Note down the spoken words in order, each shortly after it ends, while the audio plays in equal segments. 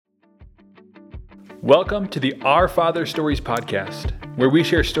Welcome to the Our Father Stories podcast, where we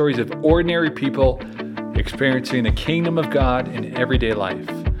share stories of ordinary people experiencing the kingdom of God in everyday life.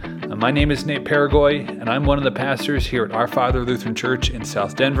 My name is Nate Paragoy, and I'm one of the pastors here at Our Father Lutheran Church in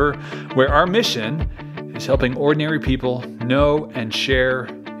South Denver, where our mission is helping ordinary people know and share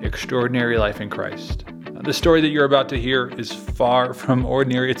extraordinary life in Christ. The story that you're about to hear is far from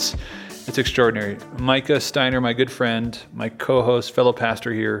ordinary. It's extraordinary. Micah Steiner, my good friend, my co-host, fellow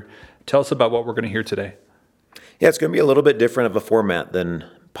pastor here, tell us about what we're going to hear today. Yeah, it's going to be a little bit different of a format than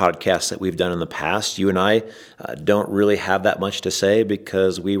podcasts that we've done in the past. You and I don't really have that much to say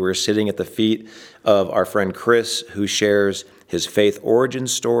because we were sitting at the feet of our friend Chris, who shares his faith origin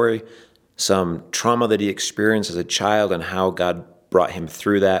story, some trauma that he experienced as a child and how God brought him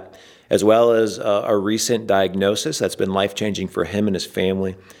through that, as well as a recent diagnosis that's been life-changing for him and his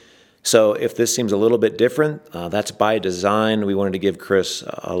family. So if this seems a little bit different, that's by design. We wanted to give Chris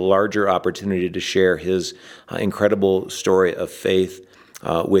a larger opportunity to share his incredible story of faith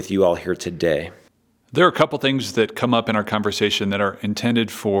with you all here today. There are a couple things that come up in our conversation that are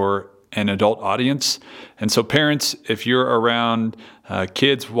intended for an adult audience. And so parents, if you're around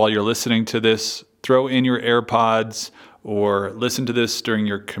kids while you're listening to this, throw in your AirPods or listen to this during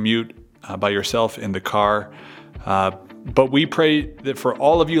your commute by yourself in the car. But we pray that for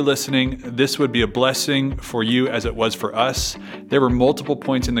all of you listening, this would be a blessing for you as it was for us. There were multiple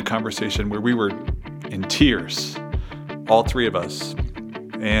points in the conversation where we were in tears, all three of us.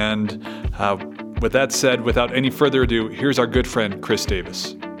 And with that said, without any further ado, here's our good friend, Chris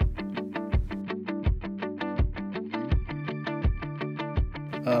Davis.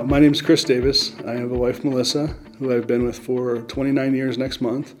 My name is Chris Davis. I have a wife, Melissa, who I've been with for 29 years next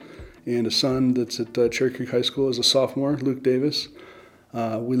month, and a son that's at Cherry Creek High School as a sophomore, Luke Davis.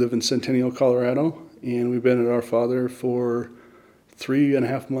 We live in Centennial, Colorado, and we've been at Our Father for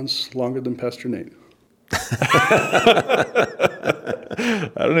 3.5 months longer than Pastor Nate. I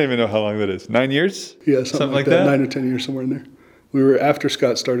don't even know how long that is. 9 years? Yeah, something like that. 9 or 10 years, somewhere in there. We were after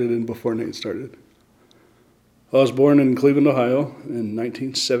Scott started and before Nate started. I was born in Cleveland, Ohio in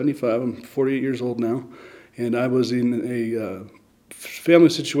 1975. I'm 48 years old now, and I was in a family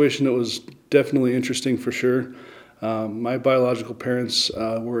situation that was definitely interesting for sure. My biological parents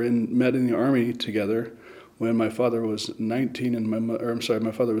met in the Army together when my father was 19 and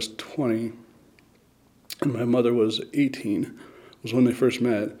my father was 20 and my mother was 18 was when they first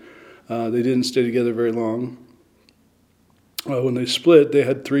met. They didn't stay together very long. When they split, they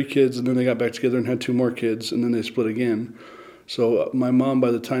had 3 kids, and then they got back together and had 2 more kids, and then they split again. So my mom, by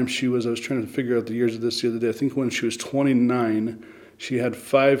the time I was trying to figure out the years of this the other day, I think when she was 29, she had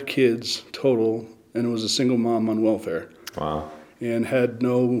 5 kids total, and was a single mom on welfare. Wow. And had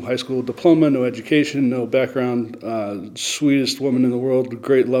no high school diploma, no education, no background, sweetest woman in the world,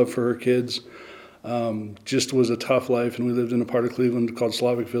 great love for her kids. Just was a tough life, and we lived in a part of Cleveland called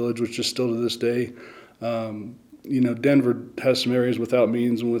Slavic Village, which is still to this day. Denver has some areas without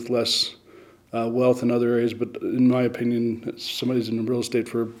means and with less wealth than other areas, but in my opinion, somebody's in real estate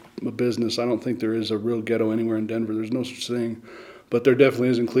for a business. I don't think there is a real ghetto anywhere in Denver. There's no such thing. But there definitely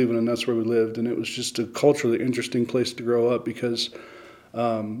is in Cleveland, and that's where we lived. And it was just a culturally interesting place to grow up because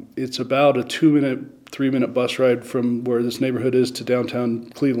it's about a 2-minute, 3-minute bus ride from where this neighborhood is to downtown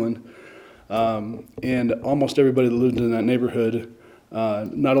Cleveland. And almost everybody that lived in that neighborhood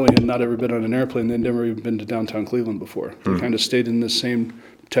not only had not ever been on an airplane, they'd never even been to downtown Cleveland before. They kind of stayed in the same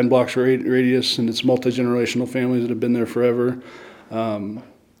 10 blocks radius, and it's multi-generational families that have been there forever.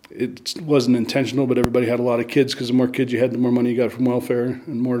 It wasn't intentional, but everybody had a lot of kids because the more kids you had, the more money you got from welfare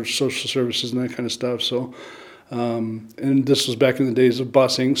and more social services and that kind of stuff. So, and this was back in the days of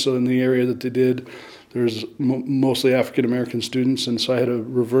busing. So in the area that they did, there's mostly African-American students, and so I had a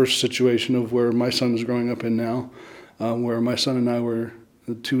reverse situation of where my son is growing up in now, where my son and I were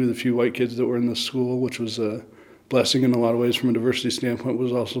 2 of the few white kids that were in the school, which was a blessing in a lot of ways from a diversity standpoint,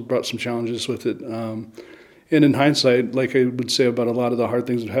 was also brought some challenges with it. And in hindsight, like I would say about a lot of the hard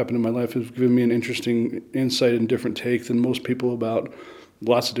things that happened in my life, has given me an interesting insight and different take than most people about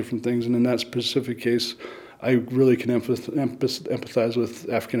lots of different things. And in that specific case, I really can empathize with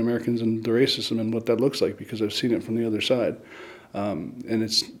African Americans and the racism and what that looks like because I've seen it from the other side. And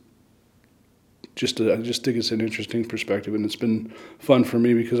it's I just think it's an interesting perspective, and it's been fun for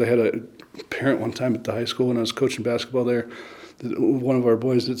me because I had a parent one time at the high school when I was coaching basketball there. One of our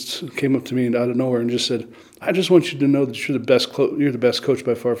boys that came up to me out of nowhere and just said, "I just want you to know that you're the best coach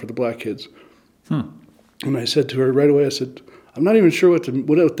by far for the black kids." And I said to her right away, I said, "I'm not even sure what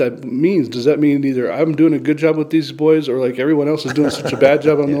that means. Does that mean either I'm doing a good job with these boys or like everyone else is doing such a bad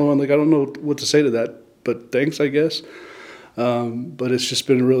job? I'm the one, like I don't know what to say to that, but thanks, I guess." But it's just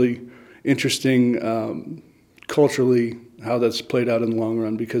been really interesting culturally how that's played out in the long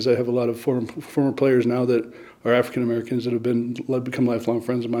run, because I have a lot of former players now that are African Americans that have become lifelong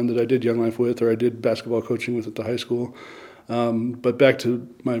friends of mine that I did Young Life with, or I did basketball coaching with at the high school. But back to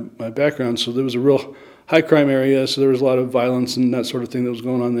my background, so there was a real high crime area, so there was a lot of violence and that sort of thing that was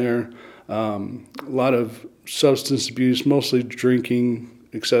going on there. A lot of substance abuse, mostly drinking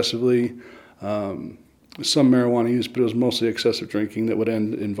excessively, some marijuana use, but it was mostly excessive drinking that would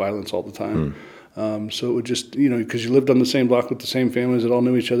end in violence all the time. So it would just, because you lived on the same block with the same families that all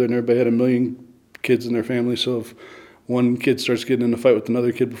knew each other, and everybody had a million kids in their family. So if one kid starts getting in a fight with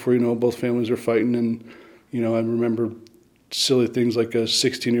another kid, before you know, both families are fighting. And, I remember silly things like a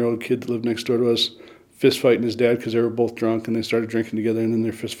 16-year-old kid that lived next door to us fist fighting his dad because they were both drunk, and they started drinking together, and then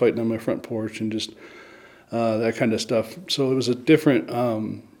they're fist fighting on my front porch, and just that kind of stuff. So it was a different,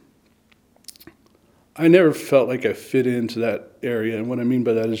 I never felt like I fit into that area. And what I mean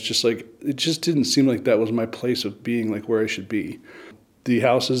by that is just like, it just didn't seem like that was my place of being, like where I should be. The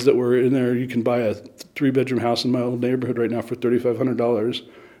houses that were in there, you can buy a 3-bedroom house in my old neighborhood right now for $3,500.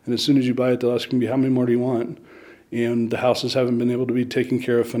 And as soon as you buy it, they'll ask you, how many more do you want? And the houses haven't been able to be taken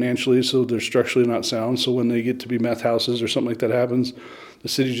care of financially, so they're structurally not sound. So when they get to be meth houses or something like that happens, the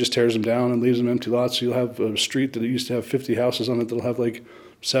city just tears them down and leaves them empty lots. So you'll have a street that used to have 50 houses on it that'll have like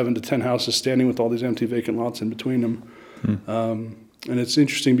 7 to 10 houses standing with all these empty vacant lots in between them. And it's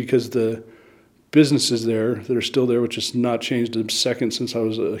interesting because the businesses there that are still there, which has not changed a second since I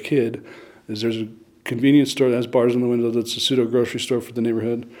was a kid, is there's a convenience store that has bars in the window that's a pseudo grocery store for the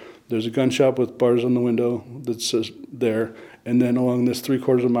neighborhood. There's a gun shop with bars on the window that's there. And then along this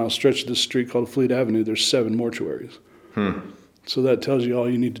 3/4 mile stretch of this street called Fleet Avenue, there's 7 mortuaries. So that tells you all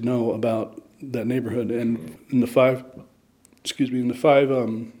you need to know about that neighborhood. And in the five siblings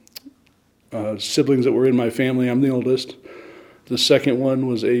that were in my family, I'm the oldest. The second one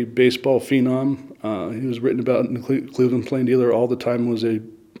was a baseball phenom. He was written about in the Cleveland Plain Dealer all the time, was a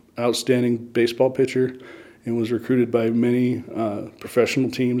outstanding baseball pitcher, and was recruited by many professional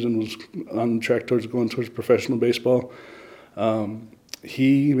teams and was on track towards going towards professional baseball.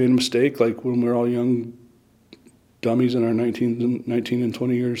 He made a mistake, like when we were all young dummies in our 19 and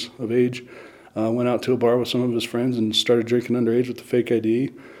 20 years of age, went out to a bar with some of his friends and started drinking underage with the fake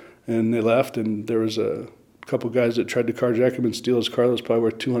ID, and they left, and there was a couple guys that tried to carjack him and steal his car that was probably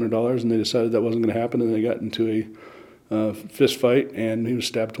worth $200, and they decided that wasn't going to happen, and they got into a fist fight, and he was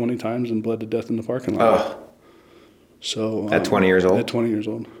stabbed 20 times and bled to death in the parking lot. So at 20 years old? At 20 years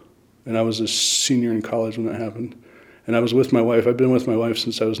old. And I was a senior in college when that happened. And I was with my wife. I've been with my wife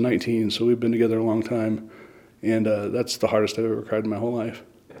since I was 19, so we've been together a long time. And that's the hardest I've ever cried in my whole life.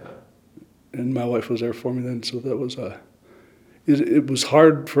 And my wife was there for me then, so that was it was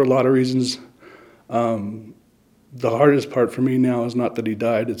hard for a lot of reasons. The hardest part for me now is not that he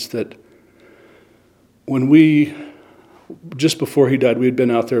died, it's that just before he died, we had been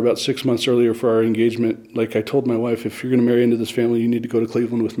out there about 6 months earlier for our engagement. Like I told my wife, if you're going to marry into this family, you need to go to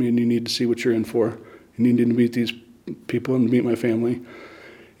Cleveland with me, and you need to see what you're in for. You need to meet these people and meet my family.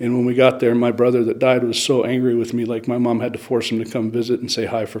 And when we got there, my brother that died was so angry with me, like my mom had to force him to come visit and say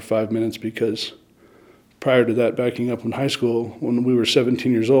hi for 5 minutes, because prior to that, backing up in high school, when we were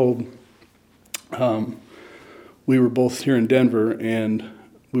 17 years old, we were both here in Denver, and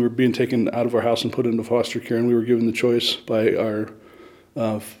we were being taken out of our house and put into foster care, and we were given the choice by our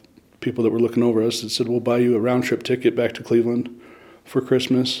people that were looking over us that said, we'll buy you a round-trip ticket back to Cleveland for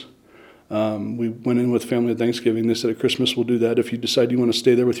Christmas. We went in with family at Thanksgiving. They said at Christmas we'll do that. If you decide you want to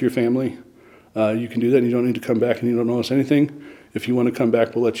stay there with your family, you can do that, and you don't need to come back, and you don't owe us anything. If you want to come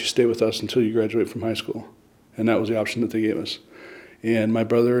back, we'll let you stay with us until you graduate from high school. And that was the option that they gave us. And my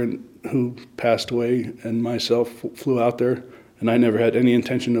brother, who passed away, and myself flew out there, and I never had any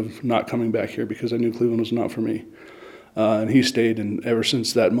intention of not coming back here because I knew Cleveland was not for me. And he stayed, and ever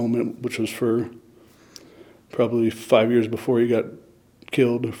since that moment, which was for probably 5 years before he got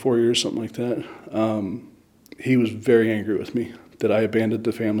killed, or 4 years, something like that, he was very angry with me that I abandoned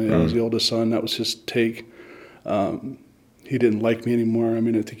the family. I was the oldest son. That was his take. He didn't like me anymore. I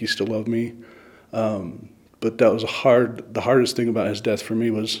mean, I think he still loved me. But that was the hardest thing about his death for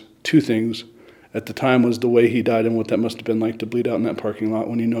me was 2 things. At the time was the way he died and what that must have been like to bleed out in that parking lot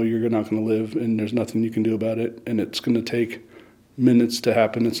when you know you're not going to live and there's nothing you can do about it, and it's going to take minutes to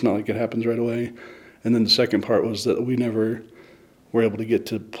happen. It's not like it happens right away. And then the second part was that we never were able to get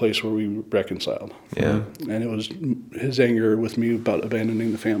to a place where we reconciled. Yeah. And it was his anger with me about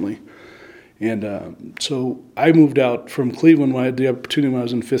abandoning the family. And so I moved out from Cleveland when I had the opportunity when I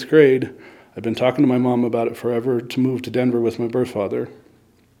was in 5th grade. I've been talking to my mom about it forever to move to Denver with my birth father,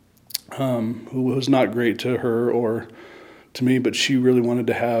 who was not great to her or to me, but she really wanted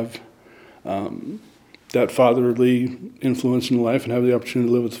to have that fatherly influence in life and have the opportunity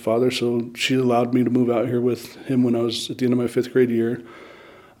to live with the father. So she allowed me to move out here with him when I was at the end of my 5th grade year.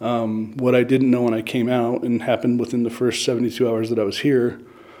 What I didn't know when I came out, and happened within the first 72 hours that I was here,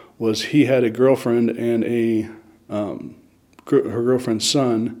 was he had a girlfriend and her girlfriend's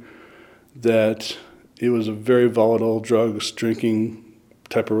son, that it was a very volatile, drugs, drinking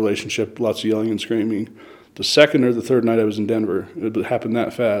type of relationship, lots of yelling and screaming. The second or the third night I was in Denver, it happened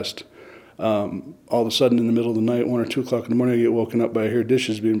that fast. All of a sudden in the middle of the night, 1 or 2 o'clock in the morning, I get woken up by I hear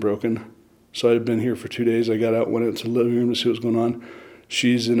dishes being broken. So I had been here for 2 days. I got out, went into the living room to see what was going on.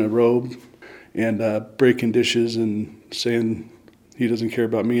 She's in a robe and breaking dishes and saying he doesn't care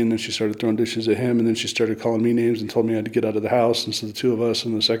about me. And then she started throwing dishes at him. And then she started calling me names and told me I had to get out of the house. And so the two of us,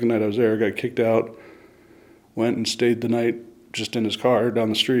 and the second night I was there, got kicked out, went and stayed the night just in his car down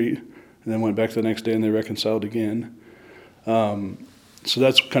the street, and then went back the next day and they reconciled again. So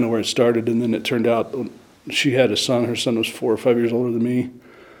that's kind of where it started. And then it turned out she had a son. Her son was 4 or 5 years older than me.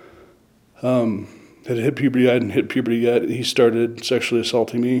 Had hit puberty. I hadn't hit puberty yet. He started sexually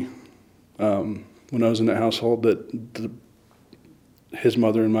assaulting me when I was in that household that his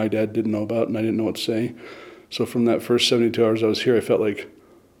mother and my dad didn't know about, and I didn't know what to say. So from that first 72 hours I was here, I felt like,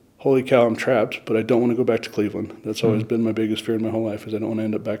 holy cow, I'm trapped, but I don't want to go back to Cleveland. That's always been my biggest fear in my whole life, is I don't want to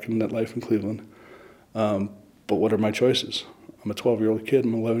end up back in that life in Cleveland. But what are my choices? I'm a 12-year-old kid.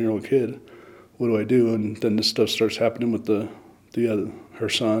 I'm an 11-year-old kid. What do I do? And then this stuff starts happening with her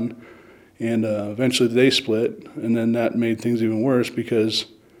son. And eventually they split, and then that made things even worse because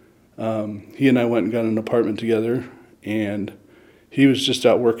he and I went and got an apartment together, and he was just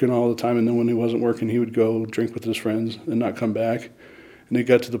out working all the time, and then when he wasn't working, he would go drink with his friends and not come back. And it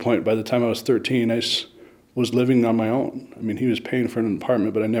got to the point, by the time I was 13, I was living on my own. I mean, he was paying for an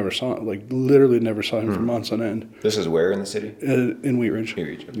apartment, but I never saw him, literally never saw him for months on end. This is where in the city? In Wheat Ridge. Wheat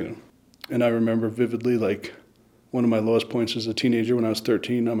Ridge, okay. Yeah. And I remember vividly, one of my lowest points as a teenager when I was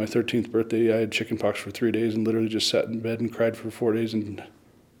 13, on my 13th birthday, I had chickenpox for 3 days and literally just sat in bed and cried for 4 days and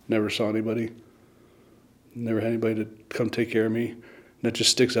never saw anybody. Never had anybody to come take care of me. And that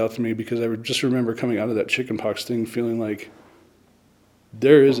just sticks out to me because I just remember coming out of that chickenpox thing feeling like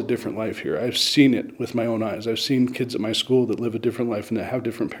there is a different life here. I've seen it with my own eyes. I've seen kids at my school that live a different life and that have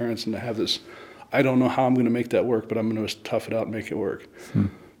different parents and that have this. I don't know how I'm going to make that work, but I'm going to tough it out and make it work.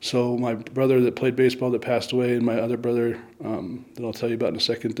 So my brother that played baseball that passed away, and my other brother that I'll tell you about in a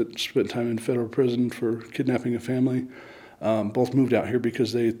second that spent time in federal prison for kidnapping a family, both moved out here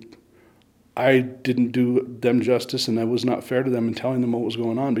because I didn't do them justice, and I was not fair to them in telling them what was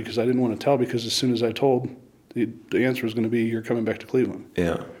going on because I didn't want to tell, because as soon as I told, the answer was going to be, you're coming back to Cleveland.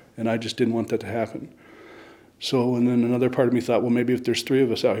 Yeah. And I just didn't want that to happen. So, and then another part of me thought, well, maybe if there's 3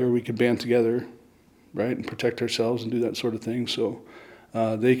 of us out here, we could band together, right, and protect ourselves and do that sort of thing. So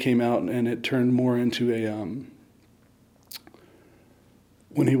they came out, and it turned more into a,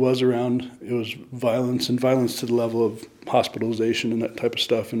 when he was around, it was violence to the level of hospitalization and that type of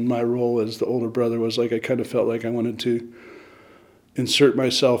stuff. And my role as the older brother was I kind of felt like I wanted to insert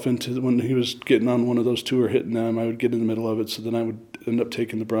myself into when he was getting on one of those 2 or hitting them, I would get in the middle of it, so then I would end up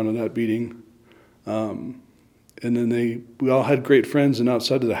taking the brunt of that beating. And then we all had great friends, and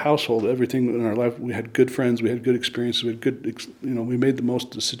outside of the household, everything in our life, we had good friends, we had good experiences, we had good, we made the most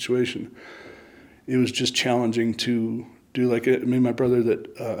of the situation. It was just challenging to do my brother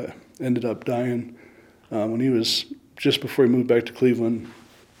that ended up dying when he was, just before he moved back to Cleveland,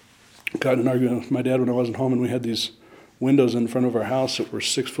 got in an argument with my dad when I wasn't home, and we had these windows in front of our house that were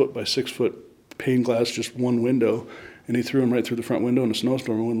 6 foot by 6 foot pane glass, just one window, and he threw him right through the front window in a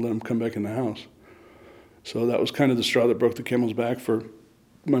snowstorm and wouldn't let him come back in the house. So that was kind of the straw that broke the camel's back for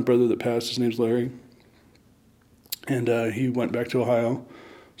my brother that passed. His name's Larry. And he went back to Ohio.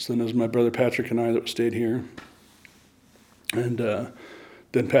 So then it was my brother Patrick and I that stayed here. And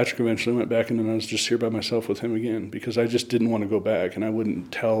then Patrick eventually went back, and then I was just here by myself with him again because I just didn't want to go back, and I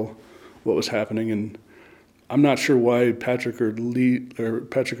wouldn't tell what was happening. And I'm not sure why Patrick or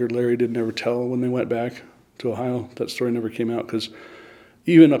Larry didn't ever tell when they went back to Ohio. That story never came out because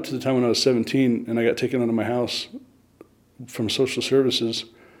even up to the time when I was 17 and I got taken out of my house from social services,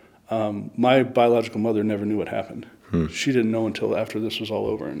 my biological mother never knew what happened. She didn't know until after this was all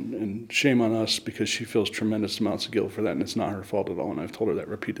over, and shame on us because she feels tremendous amounts of guilt for that, and it's not her fault at all, and I've told her that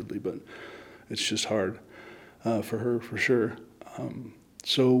repeatedly, but it's just hard for her for sure.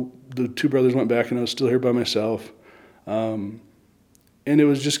 So the 2 brothers went back, and I was still here by myself, and it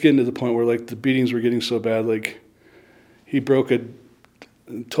was just getting to the point where the beatings were getting so bad, he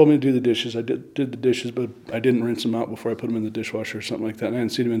told me to do the dishes. I did the dishes, but I didn't rinse them out before I put them in the dishwasher or something like that. And I hadn't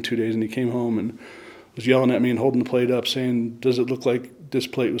seen him in 2 days, and he came home and was yelling at me and holding the plate up saying, does it look like this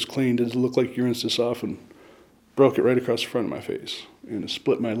plate was clean? Does it look like you rinsed this off? And broke it right across the front of my face. And it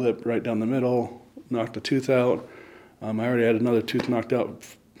split my lip right down the middle, knocked a tooth out. I already had another tooth knocked out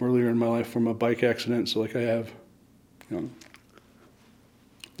earlier in my life from a bike accident. So like I have,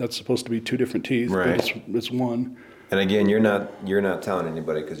 that's supposed to be 2 different teeth, right. But it's one. And again, you're not telling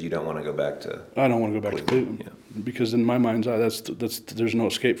anybody because you don't want to go back to. I don't want to go back to Cleveland because in my mind's eye, that's there's no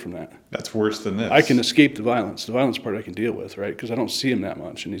escape from that. That's worse than this. I can escape the violence. The violence part I can deal with, right? Because I don't see him that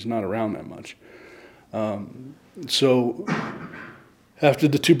much, and he's not around that much. So after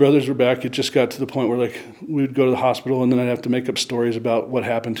the 2 brothers were back, it just got to the point where like we'd go to the hospital, and then I'd have to make up stories about what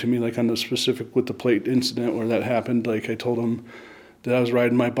happened to me, like on the specific with the plate incident where that happened. Like I told him that I was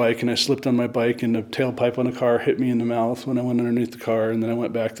riding my bike and I slipped on my bike and the tailpipe on a car hit me in the mouth when I went underneath the car, and then I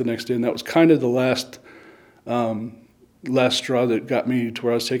went back the next day, and that was kind of the last straw that got me to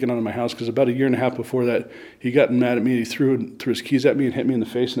where I was taken out of my house, because about a year and a half before that, he got mad at me. He threw his keys at me and hit me in the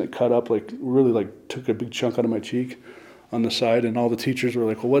face, and it cut up, like really like took a big chunk out of my cheek on the side, and all the teachers were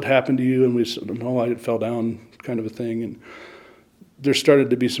like, well, what happened to you? And we said, no, I fell down, kind of a thing. And there started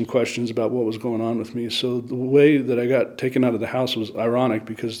to be some questions about what was going on with me. So the way that I got taken out of the house was ironic,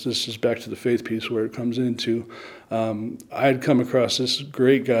 because this is back to the faith piece where it comes into. I had come across this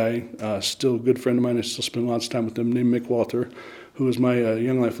great guy, still a good friend of mine. I still spend lots of time with him, named Mick Walter, who was my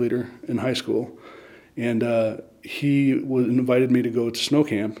Young Life leader in high school. And he invited me to go to snow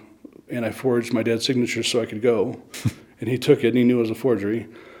camp, and I forged my dad's signature so I could go. And he took it, and he knew it was a forgery.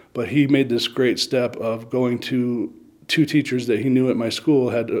 But he made this great step of going to 2 teachers that he knew at my school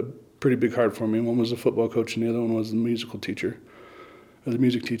had a pretty big heart for me. One was a football coach, and the other one was the music teacher.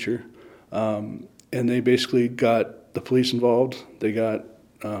 And they basically got the police involved. They got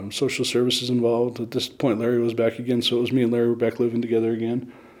social services involved. At this point, Larry was back again, so it was me and Larry were back living together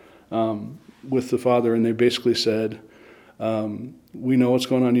again with the father. And they basically said, we know what's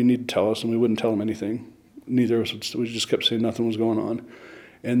going on. You need to tell us. And we wouldn't tell him anything. Neither of us. We just kept saying nothing was going on.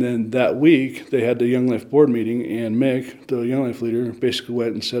 And then that week, they had the Young Life board meeting, and Mick, the Young Life leader, basically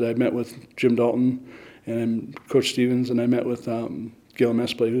went and said, I met with Jim Dalton and Coach Stevens, and I met with Gail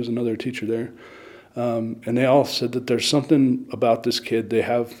Mesplay, who's another teacher there. And they all said that there's something about this kid. They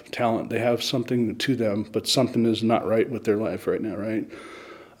have talent. They have something to them, but something is not right with their life right now, right?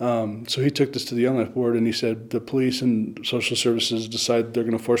 So he took this to the Young Life board, and he said the police and social services decided they're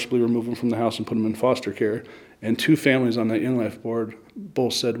going to forcibly remove him from the house and put him in foster care. And 2 families on that Young Life board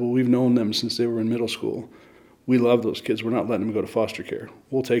both said, well, we've known them since they were in middle school. We love those kids. We're not letting them go to foster care.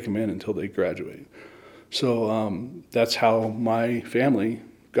 We'll take them in until they graduate. So that's how my family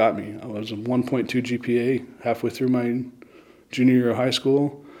got me. I was a 1.2 GPA halfway through my junior year of high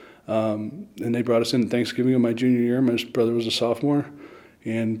school. And they brought us in Thanksgiving of my junior year. My brother was a sophomore.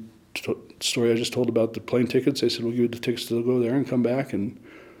 And the story I just told about the plane tickets, they said, we'll give you the tickets to go there and come back. And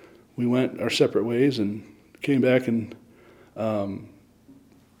we went our separate ways and came back and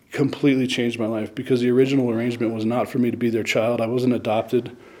completely changed my life, because the original arrangement was not for me to be their child. I wasn't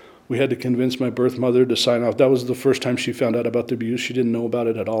adopted. We had to convince my birth mother to sign off. That was the first time she found out about the abuse. She didn't know about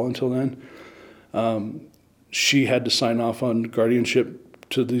it at all until then. She had to sign off on guardianship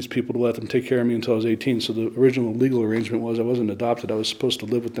to these people to let them take care of me until I was 18. So the original legal arrangement was I wasn't adopted. I was supposed to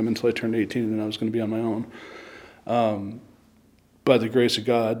live with them until I turned 18, and then I was going to be on my own. By the grace of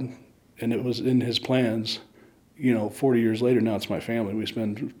God, and it was in His plans, 40 years later, now it's my family. We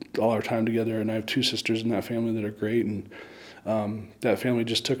spend all our time together, and I have 2 sisters in that family that are great. And that family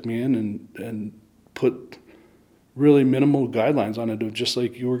just took me in and put really minimal guidelines on it, of just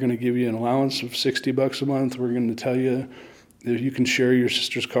like, we're going to give you an allowance of $60 a month. We're going to tell you if you can share your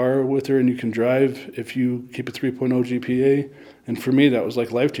sister's car with her and you can drive if you keep a 3.0 GPA. And for me, that was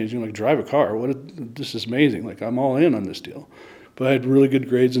like life-changing. Like, drive a car. This is amazing. Like, I'm all in on this deal. But I had really good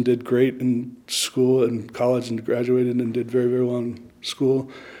grades and did great in school and college and graduated and did very, very well in school.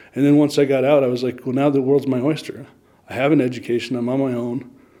 And then once I got out, I was like, well, now the world's my oyster. I have an education. I'm on my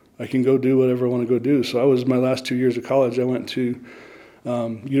own. I can go do whatever I want to go do. So I was, my last 2 years of college, I went to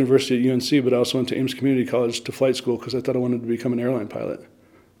university at UNC, but I also went to Ames Community College to flight school because I thought I wanted to become an airline pilot.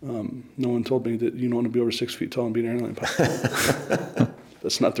 No one told me that you don't want to be over 6 feet tall and be an airline pilot.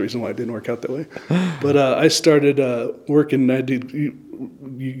 That's not the reason why it didn't work out that way. But I started working.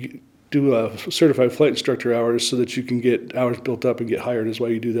 You do certified flight instructor hours so that you can get hours built up and get hired is why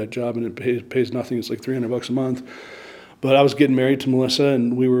you do that job, and it pays nothing. It's like $300 a month. But I was getting married to Melissa,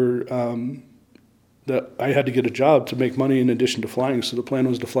 and we were I had to get a job to make money in addition to flying. So the plan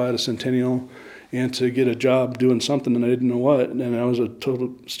was to fly out of Centennial and to get a job doing something, and I didn't know what. And I was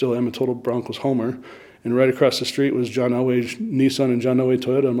still am a total Broncos homer. And right across the street was John Elway Nissan and John Elway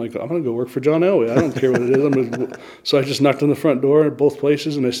Toyota. I'm like, I'm going to go work for John Elway. I don't care what it is. So I just knocked on the front door at both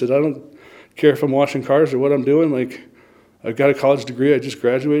places, and I said, I don't care if I'm washing cars or what I'm doing. Like, I've got a college degree. I just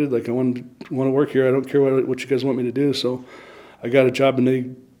graduated. Like, I want to work here. I don't care what you guys want me to do. So I got a job,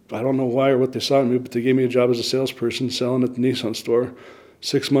 and I don't know why or what they saw in me, but they gave me a job as a salesperson selling at the Nissan store.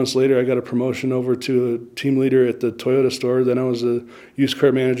 6 months later, I got a promotion over to a team leader at the Toyota store. Then I was a used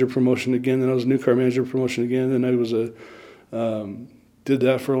car manager promotion again. Then I was a new car manager promotion again. Then I was did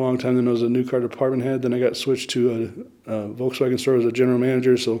that for a long time. Then I was a new car department head. Then I got switched to a Volkswagen store as a general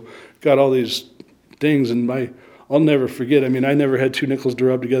manager. So got all these things, and I'll never forget. I mean, I never had two nickels to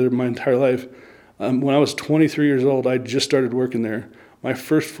rub together my entire life. When I was 23 years old, I just started working there. My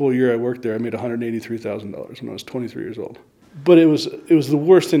first full year I worked there, I made $183,000 when I was 23 years old. But it was the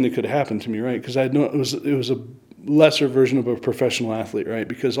worst thing that could happen to me, right? Because I know it was a lesser version of a professional athlete, right?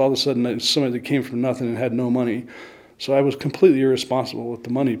 Because all of a sudden I was somebody that came from nothing and had no money, so I was completely irresponsible with the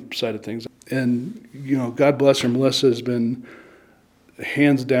money side of things. And God bless her, Melissa has been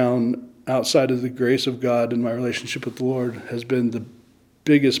hands down, outside of the grace of God and my relationship with the Lord, has been the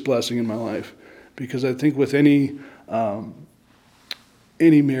biggest blessing in my life. Because I think with any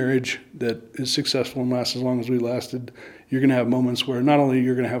marriage that is successful and lasts as long as we lasted, you're going to have moments where not only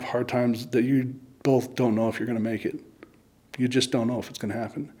you're going to have hard times that you both don't know if you're going to make it. You just don't know if it's going to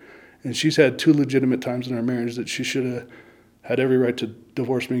happen. And she's had two legitimate times in our marriage that she should have had every right to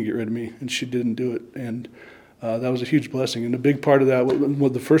divorce me and get rid of me, and she didn't do it. And that was a huge blessing. And a big part of that,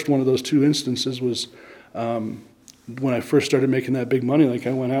 the first one of those two instances was when I first started making that big money. Like,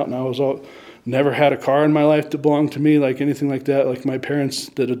 I went out and I was never had a car in my life that belonged to me, like anything like that. Like, my parents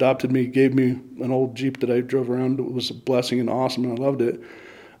that adopted me gave me an old Jeep that I drove around. It was a blessing and awesome, and I loved it.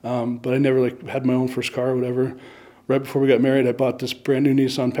 But I never had my own first car or whatever. Right before we got married, I bought this brand new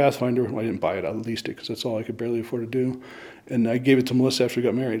Nissan Pathfinder. Well, I didn't buy it, I leased it because that's all I could barely afford to do. And I gave it to Melissa after we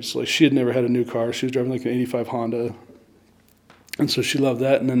got married. So, like, she had never had a new car. She was driving like an 85 Honda. And so she loved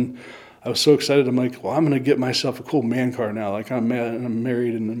that. And then I was so excited. I'm like, well, I'm going to get myself a cool man car now. Like, I'm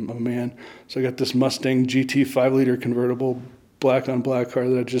married and I'm a man. So I got this Mustang GT 5-liter convertible, black on black car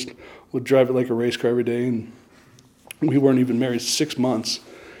that I just would drive it like a race car every day. And we weren't even married 6 months.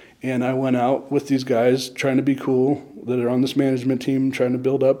 And I went out with these guys trying to be cool that are on this management team, trying to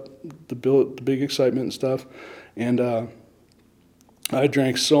build up the big excitement and stuff. And I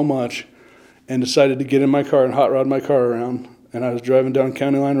drank so much and decided to get in my car and hot rod my car around. And I was driving down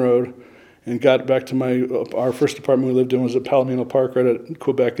County Line Road and got back to our first apartment we lived in was at Palomino Park right at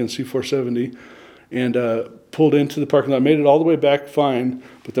Quebec and C470, and pulled into the parking lot, made it all the way back fine,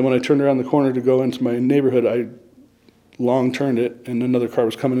 but then when I turned around the corner to go into my neighborhood, I long turned it, and another car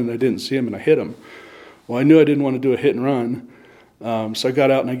was coming and I didn't see him, and I hit him. Well, I knew I didn't want to do a hit and run, so I got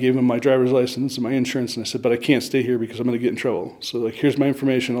out and I gave him my driver's license and my insurance, and I said, but I can't stay here because I'm going to get in trouble. So, like, here's my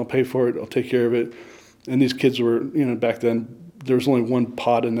information, I'll pay for it, I'll take care of it. And these kids were, back then, there was only one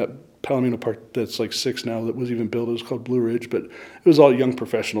pod in that Palomino Park that's like 6 now that was even built. It was called Blue Ridge, but it was all young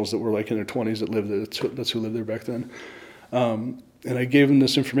professionals that were like in their 20s that lived there. That's who lived there back then. And I gave them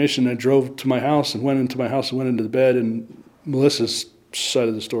this information. I drove to my house and went into the bed. And Melissa's side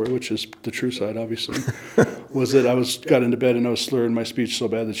of the story, which is the true side, obviously, was that I got into bed and I was slurring my speech so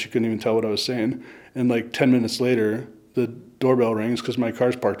bad that she couldn't even tell what I was saying. And like 10 minutes later, the doorbell rings because my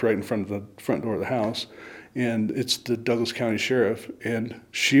car's parked right in front of the front door of the house. And it's the Douglas County Sheriff. And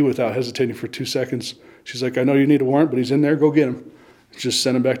she, without hesitating for 2 seconds, she's like, I know you need a warrant, but he's in there. Go get him. Just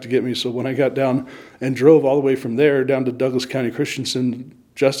sent him back to get me. So when I got down and drove all the way from there down to Douglas County Christensen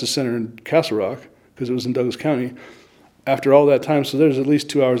Justice Center in Castle Rock, because it was in Douglas County, after all that time, so there's at least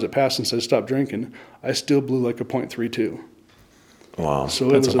 2 hours that passed since I stopped drinking, I still blew like a .32. Wow, so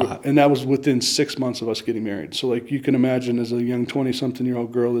that's a lot. And that was within 6 months of us getting married. So, like, you can imagine as a young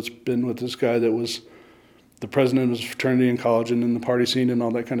 20-something-year-old girl that's been with this guy that was the president of his fraternity in college and in the party scene and all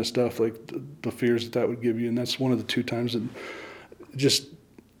that kind of stuff, like the fears that would give you. And that's one of the 2 times that just,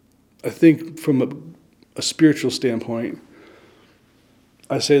 I think from a spiritual standpoint,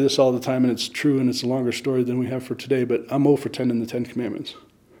 I say this all the time and it's true and it's a longer story than we have for today, but I'm 0 for 10 in the 10 Commandments.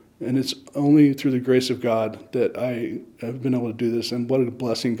 And it's only through the grace of God that I have been able to do this, and what a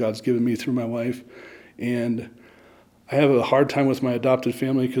blessing God's given me through my wife. And I have a hard time with my adopted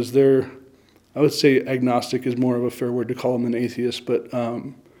family because I would say agnostic is more of a fair word to call them than atheist, but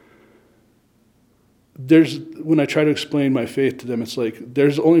when I try to explain my faith to them, it's like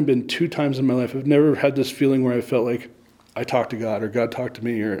there's only been 2 times in my life. I've never had this feeling where I felt like I talked to God or God talked to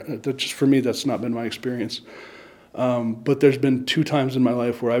me, or just for me, that's not been my experience. But there's been 2 times in my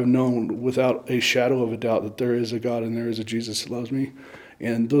life where I've known without a shadow of a doubt that there is a God and there is a Jesus that loves me.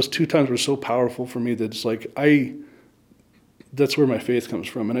 And those 2 times were so powerful for me that it's like that's where my faith comes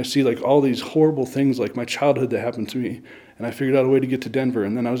from. And I see like all these horrible things, like my childhood that happened to me, and I figured out a way to get to Denver,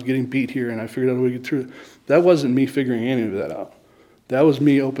 and then I was getting beat here, and I figured out a way to get through it. That wasn't me figuring any of that out. That was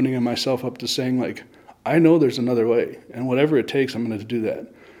me opening myself up to saying, like, I know there's another way, and whatever it takes, I'm going to do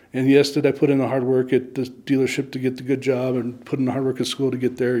that. And yes, did I put in the hard work at the dealership to get the good job and put in the hard work at school to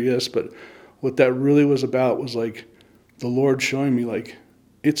get there? Yes, but what that really was about was like the Lord showing me, like,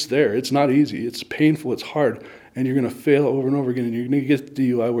 it's there. It's not easy. It's painful. It's hard. And you're going to fail over and over again, and you're going to get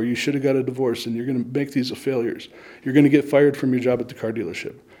the DUI where you should have got a divorce, and you're going to make these failures. You're going to get fired from your job at the car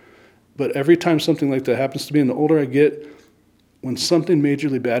dealership. But every time something like that happens to me, and the older I get, when something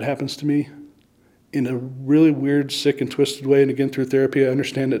majorly bad happens to me, in a really weird, sick, and twisted way, and again through therapy, I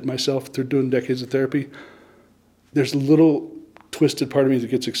understand it myself through doing decades of therapy, there's a little twisted part of me that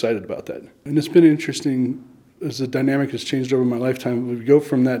gets excited about that. And it's been interesting as the dynamic has changed over my lifetime. We go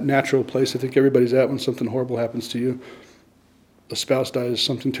from that natural place I think everybody's at when something horrible happens to you, a spouse dies,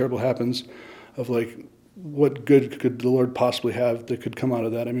 something terrible happens, of like, what good could the Lord possibly have that could come out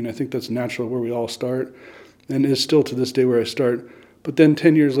of that? I mean, I think that's natural where we all start, and is still to this day where I start. But then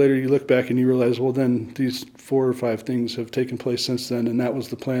 10 years later, you look back and you realize, well, then these 4 or 5 things have taken place since then, and that was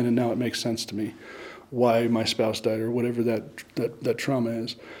the plan, and now it makes sense to me why my spouse died or whatever that trauma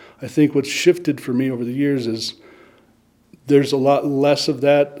is. I think what's shifted for me over the years is there's a lot less of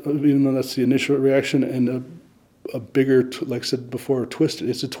that, even though that's the initial reaction, and a bigger, like I said before, twisted.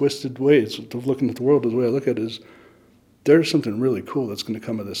 It's a twisted way. It's looking at the world. The way I look at it is there's something really cool that's going to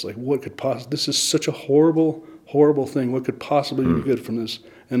come of this. Like, what could possibly, this is such a horrible, horrible thing. What could possibly be good from this?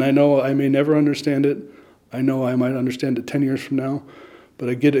 And I know I may never understand it. I know I might understand it 10 years from now, but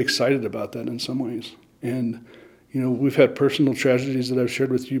I get excited about that in some ways. And, you know, we've had personal tragedies that I've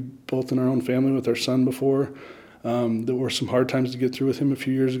shared with you both in our own family with our son before. There were some hard times to get through with him a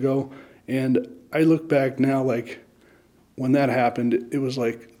few years ago. And I look back now, like, when that happened, it was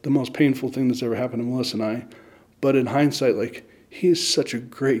like the most painful thing that's ever happened to Melissa and I. But in hindsight, like, he is such a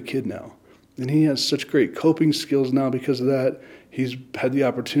great kid now. And he has such great coping skills now because of that. He's had the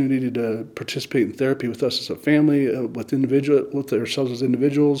opportunity to participate in therapy with us as a family, with ourselves as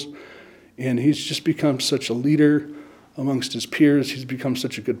individuals. And he's just become such a leader amongst his peers. He's become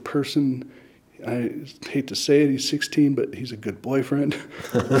such a good person. I hate to say it, he's 16, but he's a good boyfriend.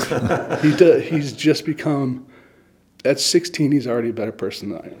 He's just become, at 16, he's already a better person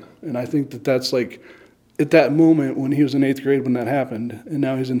than I am. And I think that's like, at that moment when he was in 8th grade when that happened, and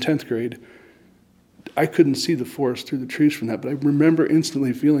now he's in 10th grade, I couldn't see the forest through the trees from that. But I remember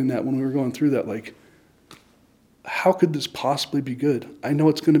instantly feeling that when we were going through that, like, how could this possibly be good? I know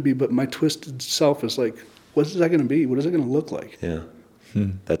it's going to be, but my twisted self is like, what is that going to be? What is it going to look like? Yeah.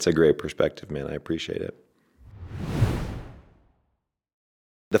 That's a great perspective, man. I appreciate it.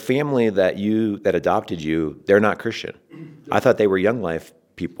 The family that adopted you, they're not Christian. I thought they were Young Life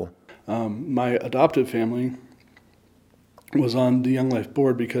people. My adoptive family was on the Young Life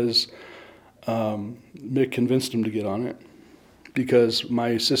board because Mick convinced him to get on it. Because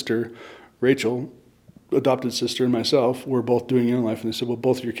my sister, Rachel, adopted sister, and myself were both doing Young Life, and they said, well,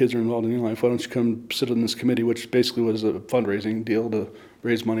 both of your kids are involved in Young Life. Why don't you come sit on this committee, which basically was a fundraising deal to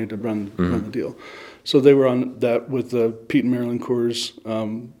raise money to run the deal. So they were on that with Pete and Marilyn Coors,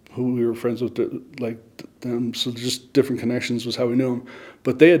 who we were friends with, them. So just different connections was how we knew them.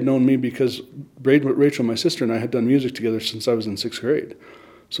 But they had known me because Rachel, my sister, and I had done music together since I was in 6th grade.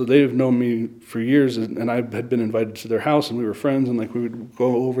 So they have known me for years, and I had been invited to their house, and we were friends, and like we would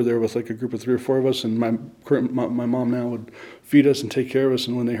go over there with like a group of 3 or 4 of us, and my mom now would feed us and take care of us.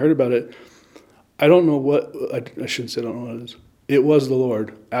 And when they heard about it, I don't know what, I shouldn't say I don't know what it is. It was the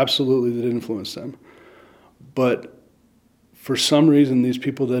Lord, absolutely, that influenced them. But for some reason, these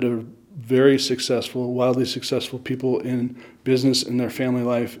people that are very successful, wildly successful people in business, in their family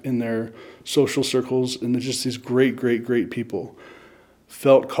life, in their social circles, and they're just these great, great, great people,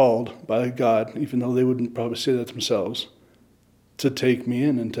 felt called by God, even though they wouldn't probably say that themselves, to take me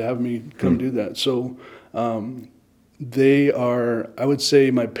in and to have me come do that. So they are, I would say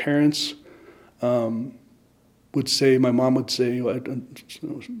my parents would say, my mom would say,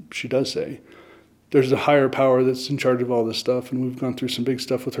 she does say, there's a higher power that's in charge of all this stuff, and we've gone through some big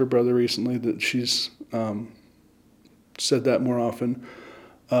stuff with her brother recently that she's said that more often.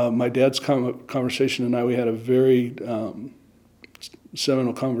 My dad's conversation and I, we had a very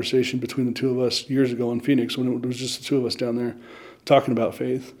seminal conversation between the 2 of us years ago in Phoenix when it was just the 2 of us down there talking about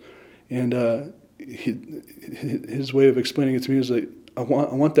faith. And his way of explaining it to me was like, I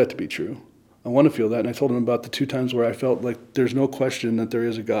want that to be true. I want to feel that. And I told him about the 2 times where I felt like there's no question that there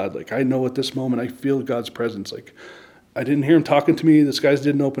is a God. Like, I know at this moment I feel God's presence. Like, I didn't hear him talking to me. The skies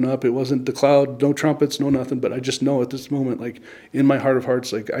didn't open up. It wasn't the cloud, no trumpets, no nothing. But I just know at this moment, like in my heart of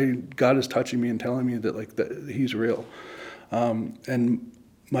hearts, like God is touching me and telling me that like that He's real. And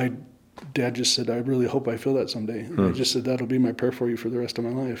my dad just said, I really hope I feel that someday. And I just said, that'll be my prayer for you for the rest of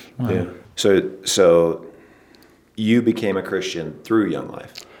my life. Wow. Yeah. So you became a Christian through Young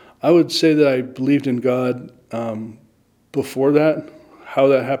Life. I would say that I believed in God before that. How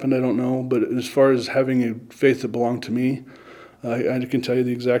that happened, I don't know. But as far as having a faith that belonged to me, I can tell you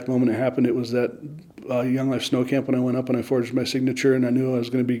the exact moment it happened. It was that Young Life snow camp when I went up and I forged my signature, and I knew I was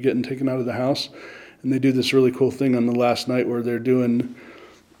going to be getting taken out of the house. And they do this really cool thing on the last night where they're doing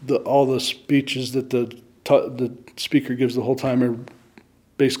all the speeches that the speaker gives the whole time are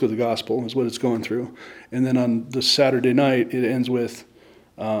basically the gospel is what it's going through. And then on the Saturday night, it ends with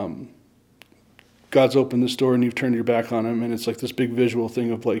God's opened this door and you've turned your back on him. And it's like this big visual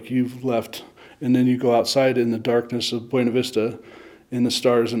thing of like you've left, and then you go outside in the darkness of Buena Vista in the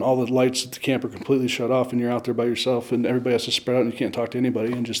stars, and all the lights at the camp are completely shut off, and you're out there by yourself, and everybody has to spread out and you can't talk to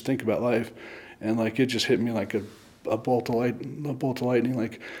anybody and just think about life. And like it just hit me like a bolt of lightning,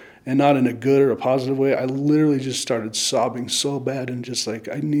 like, and not in a good or a positive way. I literally just started sobbing so bad and just like,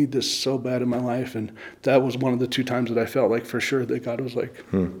 I need this so bad in my life. And that was one of the 2 times that I felt like for sure that God was like,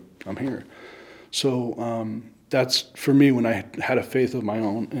 I'm here. So that's for me when I had a faith of my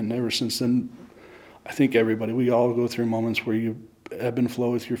own. And ever since then, I think we all go through moments where you ebb and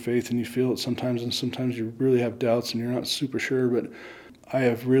flow with your faith and you feel it sometimes, and sometimes you really have doubts and you're not super sure. But I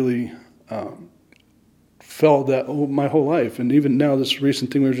have really felt that my whole life. And even now, this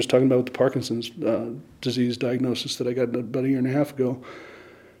recent thing we were just talking about with the Parkinson's disease diagnosis that I got about 1.5 years ago,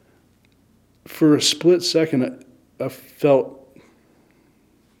 for a split second, I felt,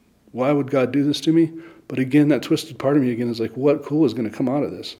 why would God do this to me? But again, that twisted part of me again is like, what cool is going to come out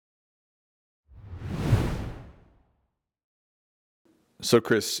of this? So,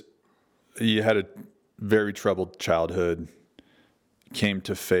 Chris, you had a very troubled childhood, came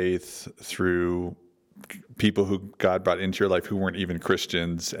to faith through people who God brought into your life who weren't even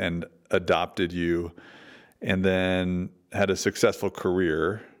Christians and adopted you, and then had a successful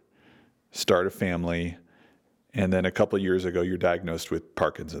career, start a family, and then a couple of years ago, you're diagnosed with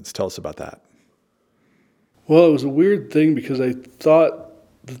Parkinson's. Tell us about that. Well, it was a weird thing because I thought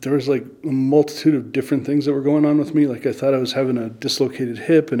that there was like a multitude of different things that were going on with me. Like I thought I was having a dislocated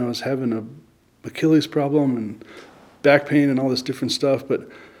hip and I was having a Achilles problem and back pain and all this different stuff. But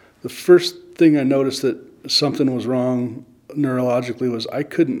the first thing I noticed that something was wrong neurologically was I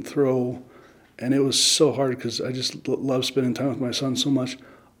couldn't throw, and it was so hard because I just love spending time with my son so much.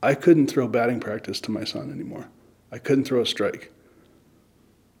 I couldn't throw batting practice to my son anymore. I couldn't throw a strike.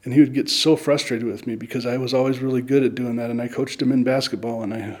 And he would get so frustrated with me because I was always really good at doing that, and I coached him in basketball,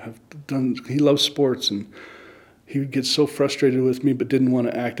 and he loves sports, and he would get so frustrated with me but didn't want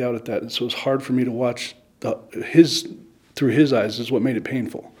to act out at that. And so it was hard for me to watch through his eyes is what made it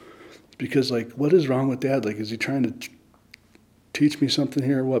painful. Because like, what is wrong with Dad? Like, is he trying to teach me something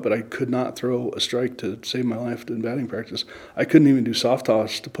here or what? But I could not throw a strike to save my life in batting practice. I couldn't even do soft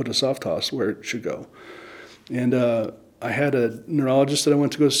toss to put a soft toss where it should go. And I had a neurologist that I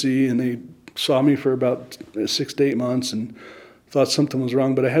went to go see, and they saw me for about 6 to 8 months and thought something was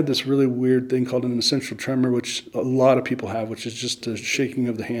wrong. But I had this really weird thing called an essential tremor, which a lot of people have, which is just a shaking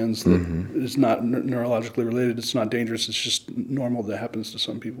of the hands that is not neurologically related. It's not dangerous. It's just normal that happens to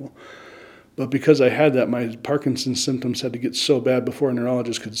some people. But because I had that, my Parkinson's symptoms had to get so bad before a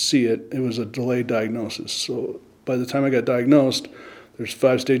neurologist could see it. It was a delayed diagnosis. So by the time I got diagnosed, there's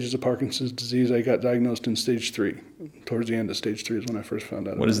 5 stages of Parkinson's disease. I got diagnosed in stage 3. Towards the end of stage 3 is when I first found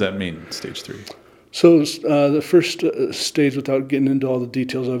out. What does that mean, stage 3? So the first stage, without getting into all the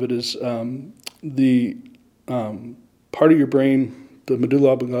details of it, is the part of your brain, the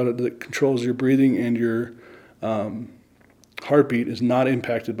medulla oblongata, that controls your breathing and your heartbeat is not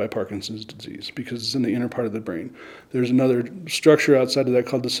impacted by Parkinson's disease because it's in the inner part of the brain. There's another structure outside of that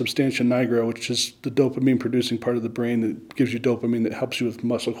called the substantia nigra, which is the dopamine-producing part of the brain that gives you dopamine that helps you with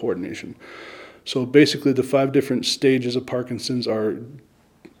muscle coordination. So basically the 5 different stages of Parkinson's are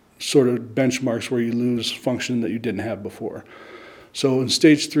sort of benchmarks where you lose function that you didn't have before. So in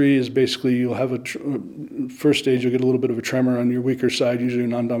stage 3 is basically you'll have first stage, you'll get a little bit of a tremor on your weaker side, usually a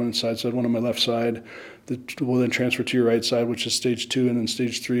non-dominant side, so I had one on my left side that will then transfer to your right side, which is stage 2, and then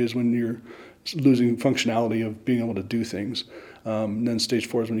stage 3 is when you're losing functionality of being able to do things. And then stage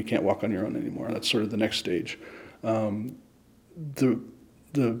 4 is when you can't walk on your own anymore. That's sort of the next stage.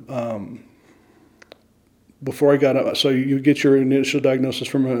 Before I got up, so you get your initial diagnosis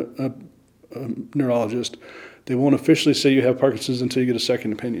from a neurologist. they won't officially say you have Parkinson's until you get a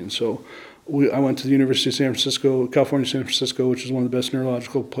second opinion. So I went to the University of San Francisco, California, San Francisco, which is one of the best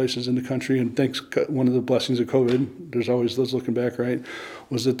neurological places in the country. And thanks, one of the blessings of COVID, there's always those looking back, right,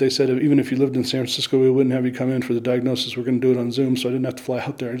 was that they said even if you lived in San Francisco, we wouldn't have you come in for the diagnosis. We're going to do it on Zoom, so I didn't have to fly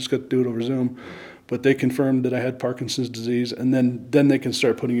out there. I just got to do it over Zoom. But they confirmed that I had Parkinson's disease, and then they can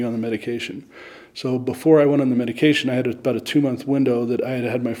start putting you on the medication. So before I went on the medication, I had about a 2-month window that I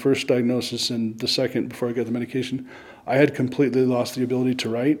had my first diagnosis and the second before I got the medication. I had completely lost the ability to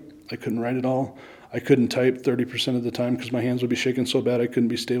write. I couldn't write at all. I couldn't type 30% of the time because my hands would be shaking so bad I couldn't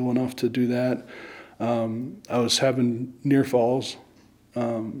be stable enough to do that. I was having near falls.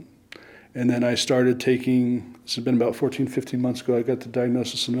 And then I started taking, this has been about 14, 15 months ago, I got the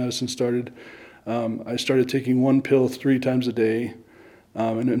diagnosis and medicine started. I started taking 1 pill 3 times a day.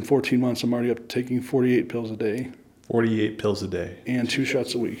 And in 14 months, I'm already up to taking 48 pills a day. 48 pills a day. And 2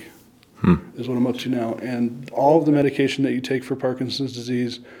 shots a week is what I'm up to now. And all of the medication that you take for Parkinson's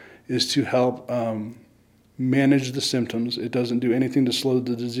disease is to help manage the symptoms. It doesn't do anything to slow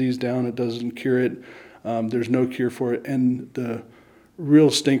the disease down. It doesn't cure it. There's no cure for it. And the real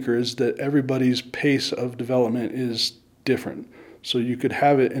stinker is that everybody's pace of development is different. So you could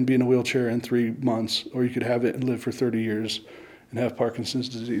have it and be in a wheelchair in 3 months, or you could have it and live for 30 years and have Parkinson's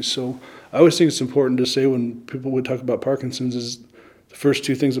disease. So I always think it's important to say when people would talk about Parkinson's is the first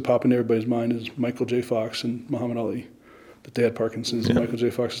 2 things that pop into everybody's mind is Michael J. Fox and Muhammad Ali, that they had Parkinson's. And Michael J.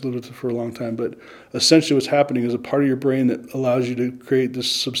 Fox has lived with it for a long time. But essentially what's happening is a part of your brain that allows you to create this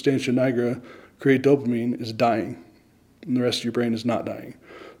substantia nigra, create dopamine, is dying. And the rest of your brain is not dying.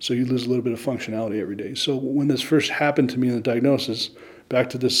 So you lose a little bit of functionality every day. So when this first happened to me in the diagnosis, back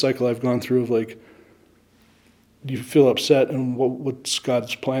to this cycle I've gone through of like, you feel upset and what's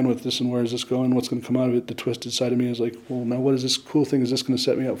God's plan with this and where is this going? What's going to come out of it? The twisted side of me is like, well, now what is this cool thing is this going to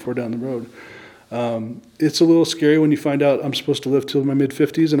set me up for down the road? It's a little scary when you find out I'm supposed to live till my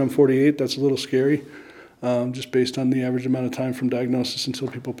mid-50s and I'm 48. That's a little scary, just based on the average amount of time from diagnosis until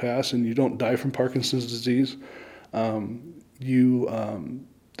people pass, and you don't die from Parkinson's disease.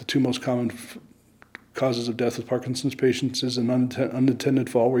 The 2 most common causes of death with Parkinson's patients is an unintended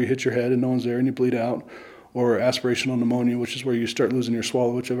fall where you hit your head and no one's there and you bleed out, or aspirational pneumonia, which is where you start losing your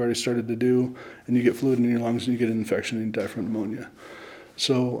swallow, which I've already started to do, and you get fluid in your lungs and you get an infection and you die from pneumonia.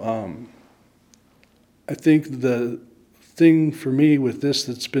 So I think the thing for me with this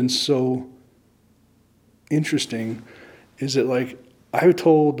that's been so interesting is that, like, I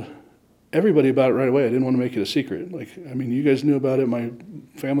told everybody about it right away. I didn't want to make it a secret. Like, I mean, you guys knew about it. My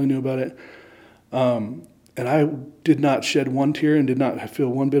family knew about it. And I did not shed one tear and did not feel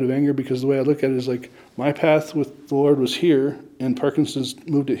one bit of anger, because the way I look at it is like my path with the Lord was here and Parkinson's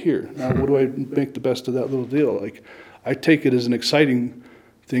moved it here. Now, what do I make the best of that little deal? Like, I take it as an exciting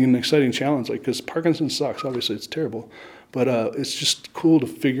thing, an exciting challenge, like, because Parkinson's sucks. Obviously, it's terrible. But it's just cool to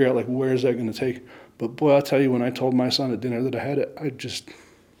figure out, like, where is that going to take? But boy, I'll tell you, when I told my son at dinner that I had it, I just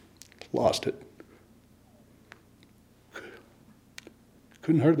lost it.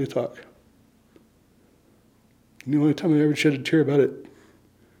 Couldn't hardly talk. And the only time I ever shed a tear about it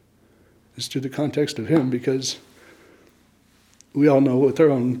is through the context of him, because we all know with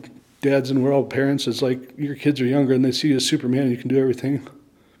our own dads, and we're all parents, it's like your kids are younger and they see you as Superman and you can do everything. And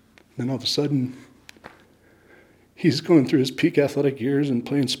then all of a sudden, he's going through his peak athletic years and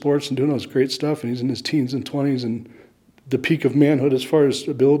playing sports and doing all this great stuff, and he's in his teens and 20s and the peak of manhood as far as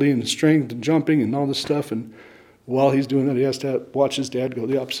ability and strength and jumping and all this stuff. And while he's doing that, he has to watch his dad go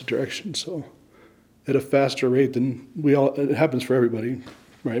the opposite direction. So at a faster rate than it happens for everybody,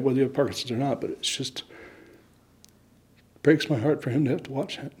 right? Whether you have Parkinson's or not, but it's just breaks my heart for him to have to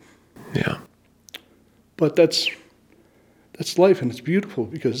watch that. Yeah. But that's life, and it's beautiful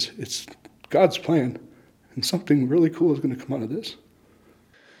because it's God's plan, and something really cool is going to come out of this.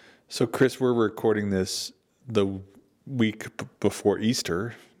 So, Chris, we're recording this the week before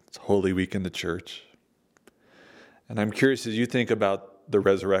Easter. It's Holy Week in the church. And I'm curious, as you think about the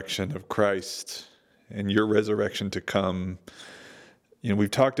resurrection of Christ and your resurrection to come,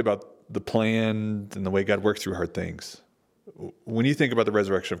 we've talked about the plan and the way God works through hard things. When you think about the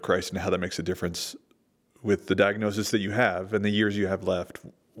resurrection of Christ and how that makes a difference with the diagnosis that you have and the years you have left,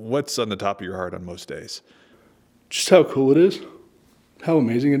 what's on the top of your heart on most days? Just how cool it is, how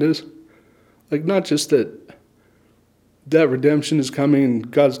amazing it is. Like, not just that redemption is coming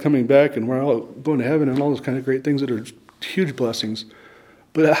and God's coming back and we're all going to heaven and all those kind of great things that are huge blessings,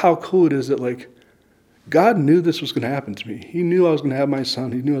 but how cool it is that, like, God knew this was going to happen to me. He knew I was going to have my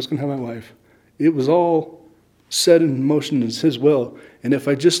son. He knew I was going to have my wife. It was all set in motion as His will. And if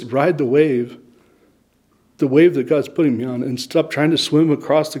I just ride the wave that God's putting me on, and stop trying to swim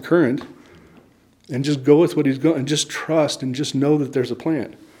across the current, and just go with what he's going, and just trust and just know that there's a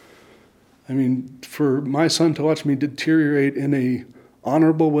plan. I mean, for my son to watch me deteriorate in a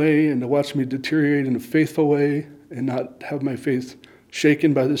honorable way and to watch me deteriorate in a faithful way and not have my faith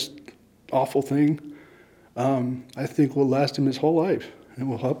shaken by this awful thing, I think will last him his whole life and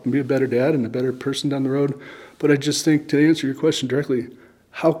will help him be a better dad and a better person down the road. But I just think, to answer your question directly,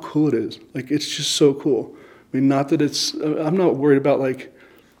 how cool it is. Like, it's just so cool. I mean, not that I'm not worried about, like,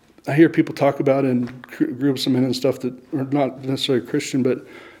 I hear people talk about in groups I'm in and stuff that are not necessarily Christian, but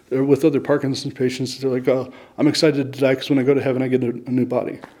they're with other Parkinson's patients. They're like, oh, I'm excited to die because when I go to heaven, I get a new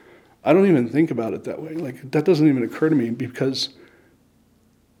body. I don't even think about it that way. Like, that doesn't even occur to me, because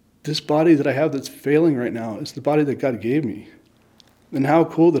this body that I have that's failing right now is the body that God gave me. And how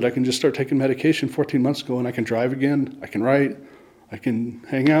cool that I can just start taking medication 14 months ago and I can drive again, I can write, I can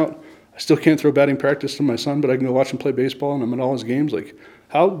hang out. I still can't throw batting practice to my son, but I can go watch him play baseball and I'm at all his games. Like,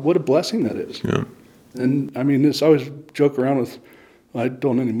 what a blessing that is. Yeah. And I mean, I always joke around with, I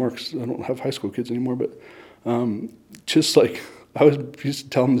don't anymore because I don't have high school kids anymore, but just like, I always used to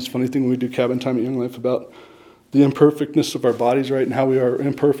tell them this funny thing when we do cabin time at Young Life about the imperfectness of our bodies, right, and how we are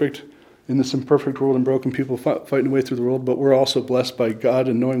imperfect in this imperfect world and broken people fighting their way through the world, but we're also blessed by God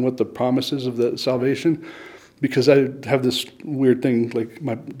and knowing what the promise is of the salvation. Because I have this weird thing, like,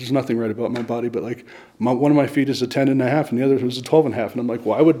 there's nothing right about my body, but like one of my feet is a 10.5 and the other was a 12.5, and I'm like,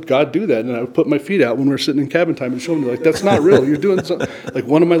 why would God do that? And I would put my feet out when we're sitting in cabin time and show them, like, that's not real. You're doing something. Like,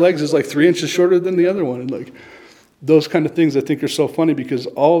 one of my legs is like 3 inches shorter than the other one, and like those kind of things I think are so funny, because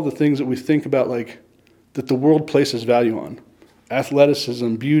all of the things that we think about, like, that the world places value on,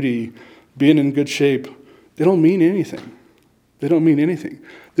 athleticism, beauty, being in good shape, they don't mean anything. They don't mean anything.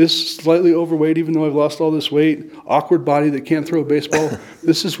 This slightly overweight, even though I've lost all this weight, awkward body that can't throw a baseball,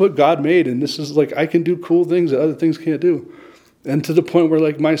 this is what God made, and this is, like, I can do cool things that other things can't do. And to the point where,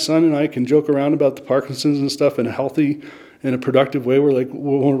 like, my son and I can joke around about the Parkinson's and stuff in a healthy and a productive way. We're, like,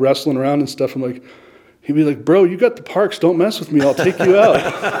 we're wrestling around and stuff. I'm like, he'd be like, bro, you got the Parks, don't mess with me, I'll take you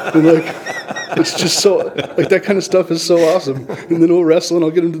out. And, like, it's just so, like, that kind of stuff is so awesome. And then we'll wrestle and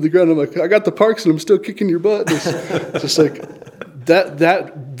I'll get him to the ground. I'm like, I got the Parks and I'm still kicking your butt. It's just like,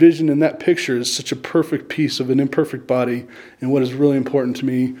 that vision and that picture is such a perfect piece of an imperfect body and what is really important to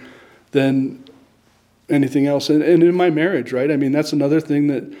me than anything else. And in my marriage, right? I mean, that's another thing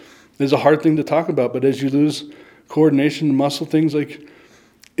that is a hard thing to talk about. But as you lose coordination and muscle things, like,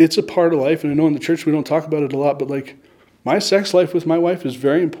 it's a part of life. And I know in the church we don't talk about it a lot, but, like, my sex life with my wife is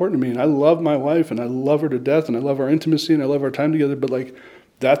very important to me. And I love my wife and I love her to death and I love our intimacy and I love our time together. But, like,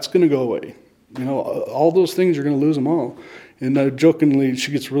 that's going to go away. You know, all those things, you're going to lose them all. And jokingly,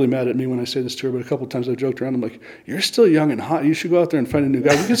 she gets really mad at me when I say this to her, but a couple of times I've joked around. I'm like, you're still young and hot. You should go out there and find a new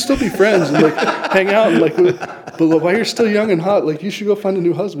guy. We can still be friends and, like, hang out. And, like, but while you're still young and hot, like, you should go find a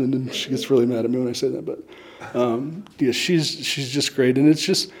new husband. And she gets really mad at me when I say that. But, yeah, she's just great. And it's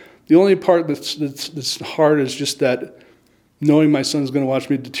just, the only part that's hard is just that knowing my son's going to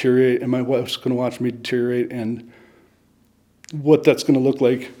watch me deteriorate and my wife's going to watch me deteriorate, and what that's going to look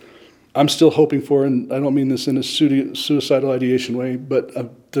like. I'm still hoping for, and I don't mean this in a suicidal ideation way, but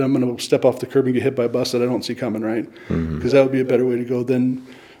that I'm going to step off the curb and get hit by a bus that I don't see coming, right? Because that would be a better way to go than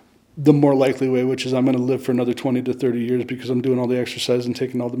the more likely way, which is I'm going to live for another 20 to 30 years because I'm doing all the exercise and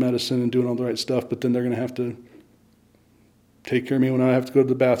taking all the medicine and doing all the right stuff, but then they're going to have to take care of me when I have to go to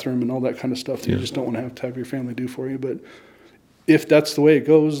the bathroom and all that kind of stuff that you just don't want to have your family do for you. But if that's the way it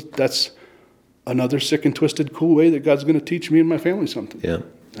goes, that's another sick and twisted cool way that God's going to teach me and my family something. Yeah.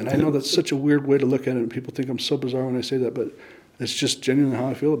 And I know that's such a weird way to look at it, and people think I'm so bizarre when I say that, but it's just genuinely how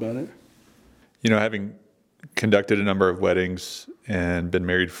I feel about it. You know, having conducted a number of weddings and been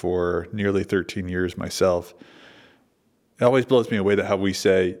married for nearly 13 years myself, it always blows me away that how we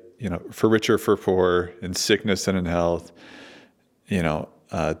say, you know, for richer, for poor, in sickness and in health, you know,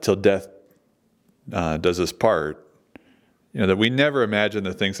 till death does us part. You know, that we never imagine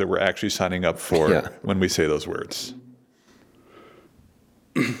the things that we're actually signing up for when we say those words.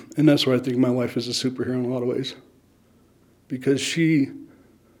 And that's where I think my wife is a superhero in a lot of ways. Because she,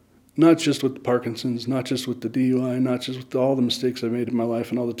 not just with the Parkinson's, not just with the DUI, not just with all the mistakes I've made in my life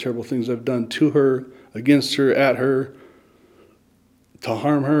and all the terrible things I've done to her, against her, at her, to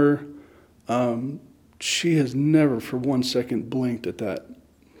harm her, she has never for 1 second blinked at that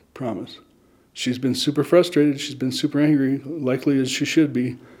promise. She's been super frustrated. She's been super angry, likely as she should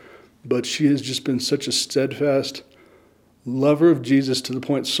be. But she has just been such a steadfast lover of Jesus, to the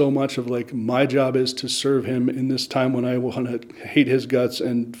point so much of, like, my job is to serve him in this time when I want to hate his guts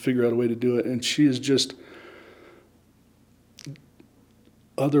and figure out a way to do it. And she is just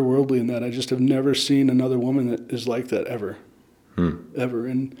otherworldly in that. I just have never seen another woman that is like that ever. Ever.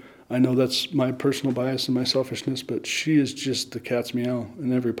 And I know that's my personal bias and my selfishness, but she is just the cat's meow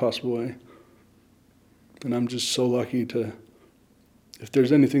in every possible way. And I'm just so lucky if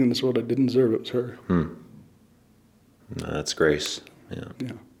there's anything in this world I didn't deserve, it was her. No, that's grace.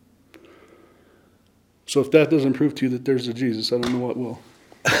 Yeah. So if that doesn't prove to you that there's a Jesus, I don't know what will.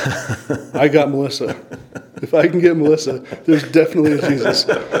 I got Melissa. If I can get Melissa, there's definitely a Jesus.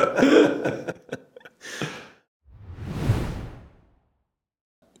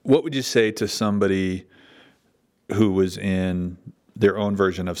 What would you say to somebody who was in their own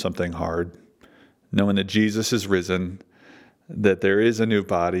version of something hard, knowing that Jesus is risen, that there is a new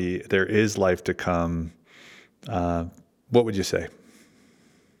body, there is life to come? What would you say?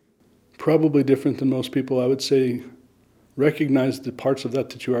 Probably different than most people. I would say recognize the parts of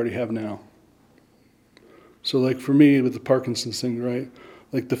that you already have now. So like for me with the Parkinson's thing, right?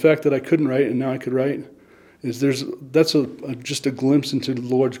 Like the fact that I couldn't write and now I could write, that's just a glimpse into the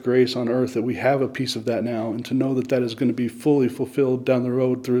Lord's grace on earth, that we have a piece of that now, and to know that is going to be fully fulfilled down the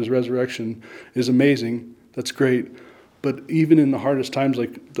road through his resurrection is amazing. That's great. But even in the hardest times,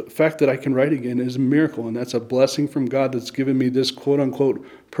 like the fact that I can write again is a miracle, and that's a blessing from God that's given me this quote unquote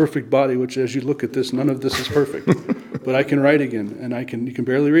perfect body, which as you look at this, none of this is perfect. But I can write again, and you can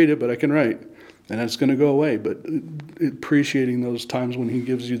barely read it, but I can write. And that's going to go away. But appreciating those times when he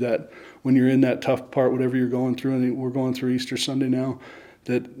gives you that, when you're in that tough part, whatever you're going through, and we're going through Easter Sunday now,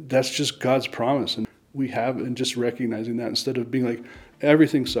 that's just God's promise. And we have, and just recognizing that instead of being like,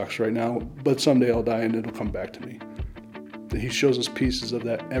 everything sucks right now, but someday I'll die and it'll come back to me. That he shows us pieces of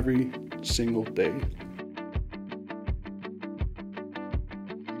that every single day.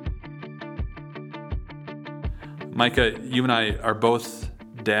 Micah, you and I are both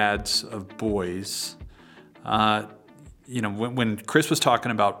dads of boys. When Chris was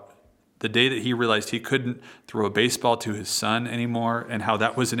talking about the day that he realized he couldn't throw a baseball to his son anymore, and how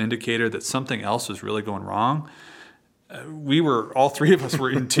that was an indicator that something else was really going wrong, all three of us were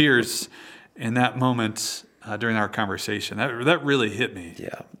in tears in that moment during our conversation. That really hit me.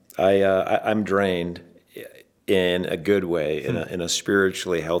 Yeah, I'm drained in a good way, in a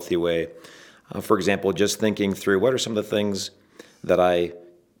spiritually healthy way. For example, just thinking through what are some of the things that I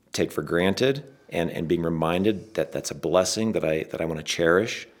take for granted, and being reminded that that's a blessing that I want to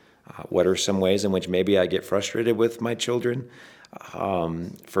cherish. What are some ways in which maybe I get frustrated with my children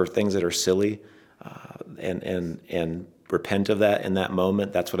for things that are silly, and repent of that in that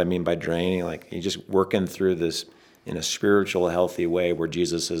moment. That's what I mean by draining. Like you're just working through this in a spiritual, healthy way where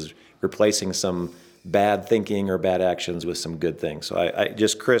Jesus is replacing some bad thinking or bad actions with some good things. So I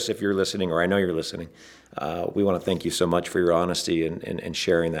just, Chris, if you're listening, or I know you're listening, we want to thank you so much for your honesty and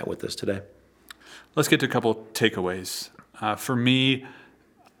sharing that with us today. Let's get to a couple takeaways. For me,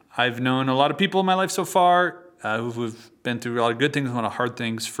 I've known a lot of people in my life so far who've been through a lot of good things and a lot of hard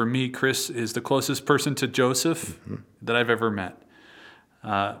things. For me, Chris is the closest person to Joseph that I've ever met.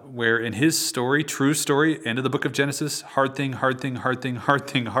 Where in his story, true story, end of the book of Genesis, hard thing, hard thing, hard thing, hard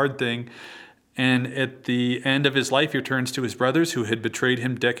thing, hard thing. And at the end of his life, he turns to his brothers who had betrayed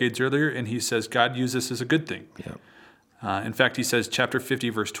him decades earlier, and he says, God used this as a good thing. Yeah. In fact, he says, chapter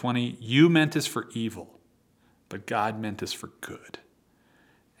 50, verse 20, you meant this for evil, but God meant this for good.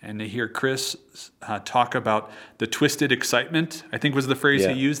 And to hear Chris talk about the twisted excitement, I think was the phrase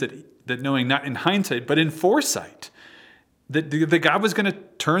he used, that knowing not in hindsight, but in foresight, that God was going to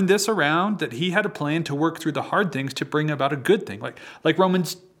turn this around, that he had a plan to work through the hard things to bring about a good thing. Like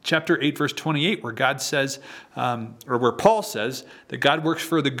Romans chapter 8, verse 28, where God says, or where Paul says, that God works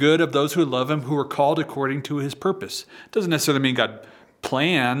for the good of those who love him, who are called according to his purpose. It doesn't necessarily mean God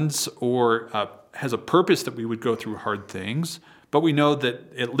plans or has a purpose that we would go through hard things, but we know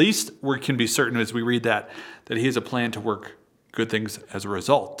that at least we can be certain as we read that he has a plan to work good things as a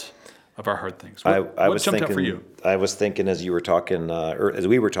result of our hard things. What jumped out for you? I was thinking as you were talking, or as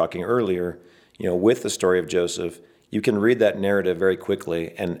we were talking earlier, with the story of Joseph, you can read that narrative very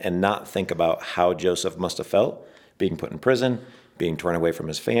quickly and not think about how Joseph must have felt, being put in prison, being torn away from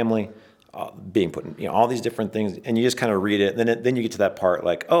his family, being put in, all these different things, and you just kind of read it. Then you get to that part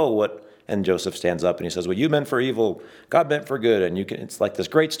like, and Joseph stands up and he says, "Well, you meant for evil, God meant for good," and it's like this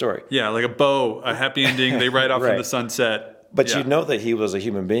great story. Yeah, like a bow, a happy ending. They ride off in the sunset. But you know that he was a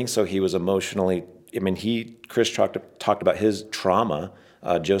human being, so he was emotionally. Chris talked about his trauma.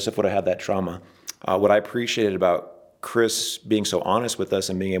 Joseph would have had that trauma. What I appreciated about Chris being so honest with us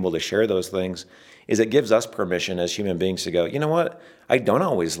and being able to share those things is it gives us permission as human beings to go, you know what? I don't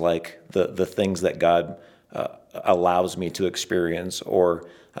always like the things that God allows me to experience or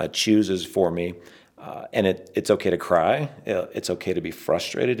chooses for me. And it's okay to cry. It's okay to be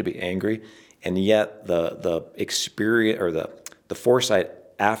frustrated, to be angry. And yet the experience or the foresight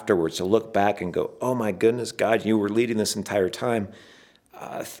afterwards to look back and go, oh my goodness, God, you were leading this entire time.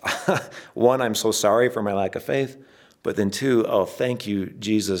 One, I'm so sorry for my lack of faith. But then two, oh, thank you,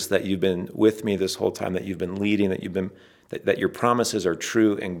 Jesus, that you've been with me this whole time, that you've been leading, that your promises are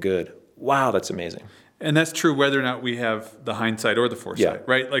true and good. Wow, that's amazing. And that's true whether or not we have the hindsight or the foresight,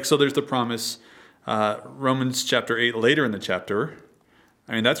 right? Like, so there's the promise, Romans chapter 8, later in the chapter.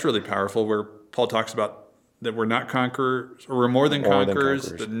 I mean, that's really powerful, where Paul talks about that we're not conquerors, or we're more than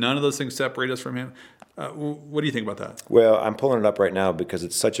conquerors, that none of those things separate us from him. What do you think about that? Well, I'm pulling it up right now because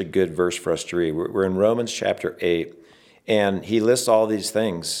it's such a good verse for us to read. We're in Romans chapter 8, and he lists all these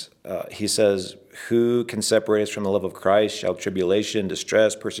things. He says, who can separate us from the love of Christ? Shall tribulation,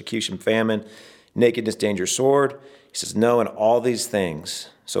 distress, persecution, famine, nakedness, danger, sword? He says, no, in all these things.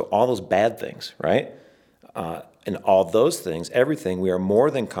 So all those bad things, right? In all those things, everything, we are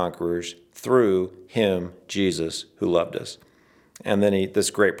more than conquerors through him, Jesus, who loved us. And then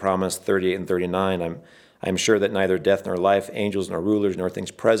this great promise, 38 and 39, I'm sure that neither death nor life, angels nor rulers, nor things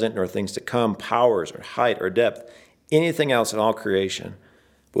present, nor things to come, powers or height or depth, anything else in all creation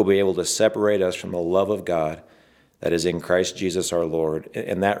will be able to separate us from the love of God that is in Christ Jesus our Lord.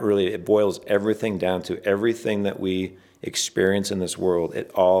 And that really, it boils everything down to everything that we experience in this world.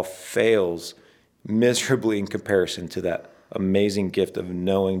 It all fails miserably in comparison to that amazing gift of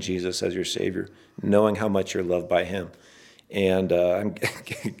knowing Jesus as your Savior, knowing how much you're loved by him. And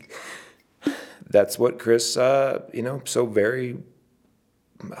that's what Chris, so very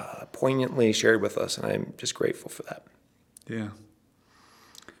poignantly shared with us, and I'm just grateful for that. Yeah.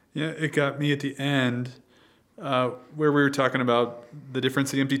 Yeah, it got me at the end where we were talking about the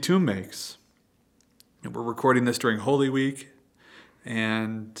difference the empty tomb makes. And we're recording this during Holy Week,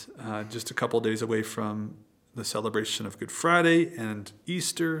 and just a couple days away from the celebration of Good Friday and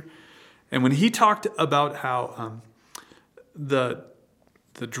Easter. And when he talked about how the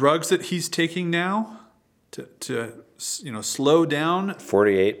drugs that he's taking now to slow down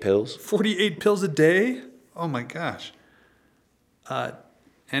 48 pills a day, oh my gosh,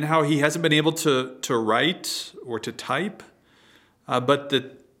 and how he hasn't been able to write or to type, but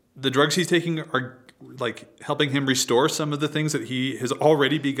the drugs he's taking are like helping him restore some of the things that he has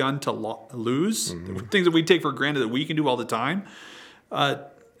already begun to lose, things that we take for granted that we can do all the time,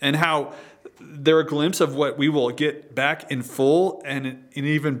 and how they're a glimpse of what we will get back in full and in an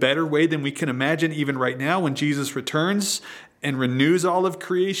even better way than we can imagine even right now when Jesus returns and renews all of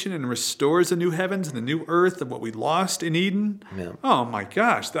creation and restores the new heavens and the new earth of what we lost in Eden. Yeah. Oh my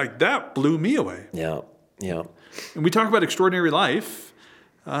gosh, like that blew me away. Yeah. And we talk about extraordinary life,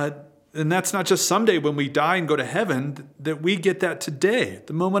 and that's not just someday when we die and go to heaven, that we get that today,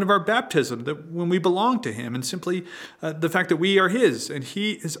 the moment of our baptism, that when we belong to him, and simply the fact that we are his and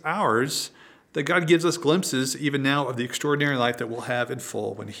he is ours, that God gives us glimpses even now of the extraordinary life that we'll have in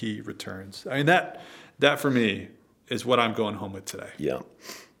full when he returns. I mean, that for me is what I'm going home with today. Yeah.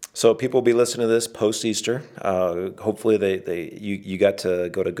 So people will be listening to this post-Easter. Hopefully you got to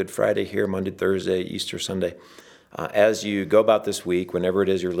go to Good Friday here, Monday, Thursday, Easter Sunday. As you go about this week, whenever it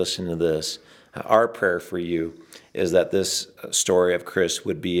is you're listening to this, our prayer for you is that this story of Chris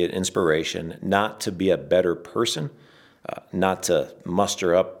would be an inspiration, not to be a better person, not to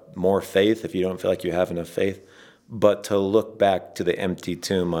muster up more faith if you don't feel like you have enough faith, but to look back to the empty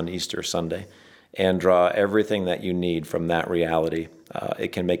tomb on Easter Sunday and draw everything that you need from that reality.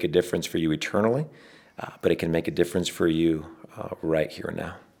 It can make a difference for you eternally, but it can make a difference for you right here and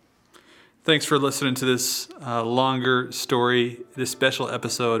now. Thanks for listening to this longer story, this special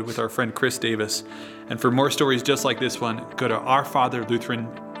episode with our friend Chris Davis. And for more stories just like this one, go to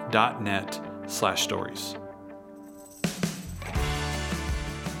ourfatherlutheran.net/stories.